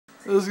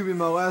This is going to be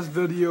my last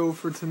video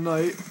for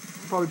tonight.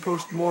 Probably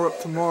post more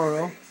up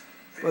tomorrow.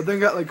 But I think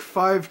I got like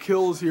 5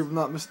 kills here if I'm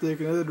not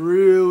mistaken. I did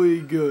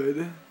really good.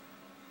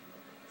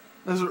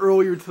 This was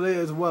earlier today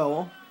as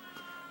well.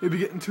 Maybe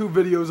getting 2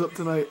 videos up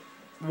tonight.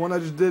 The one I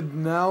just did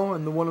now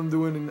and the one I'm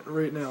doing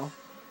right now.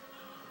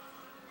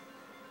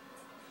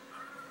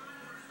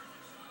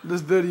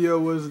 This video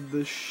was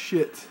the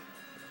shit.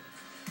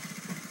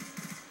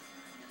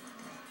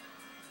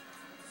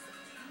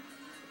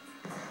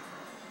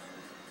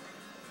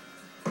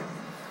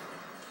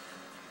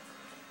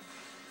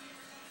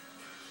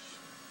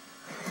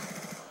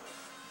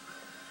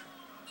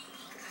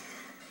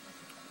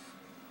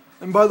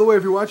 And by the way,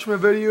 if you're watching my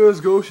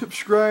videos, go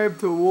subscribe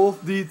to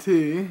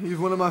wolfDT. He's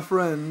one of my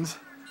friends.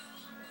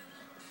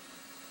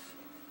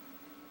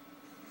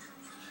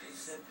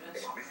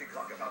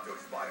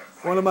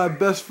 One of my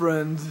best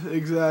friends,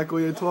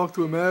 exactly. I talk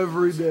to him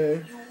every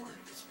day.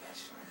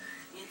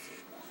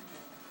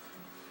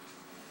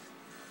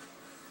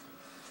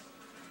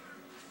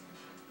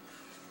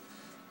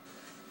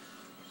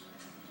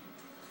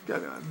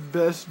 Got my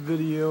best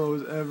video I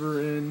was ever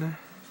in,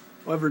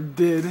 or ever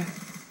did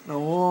in a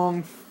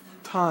long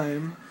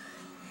time.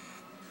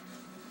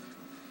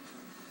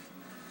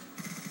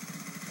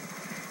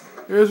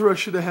 Here's where I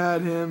should have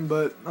had him,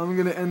 but I'm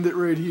gonna end it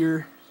right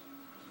here.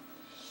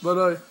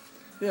 But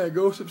yeah,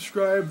 go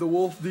subscribe to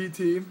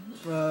wolfDT.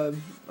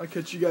 I'll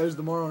catch you guys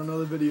tomorrow on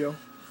another video.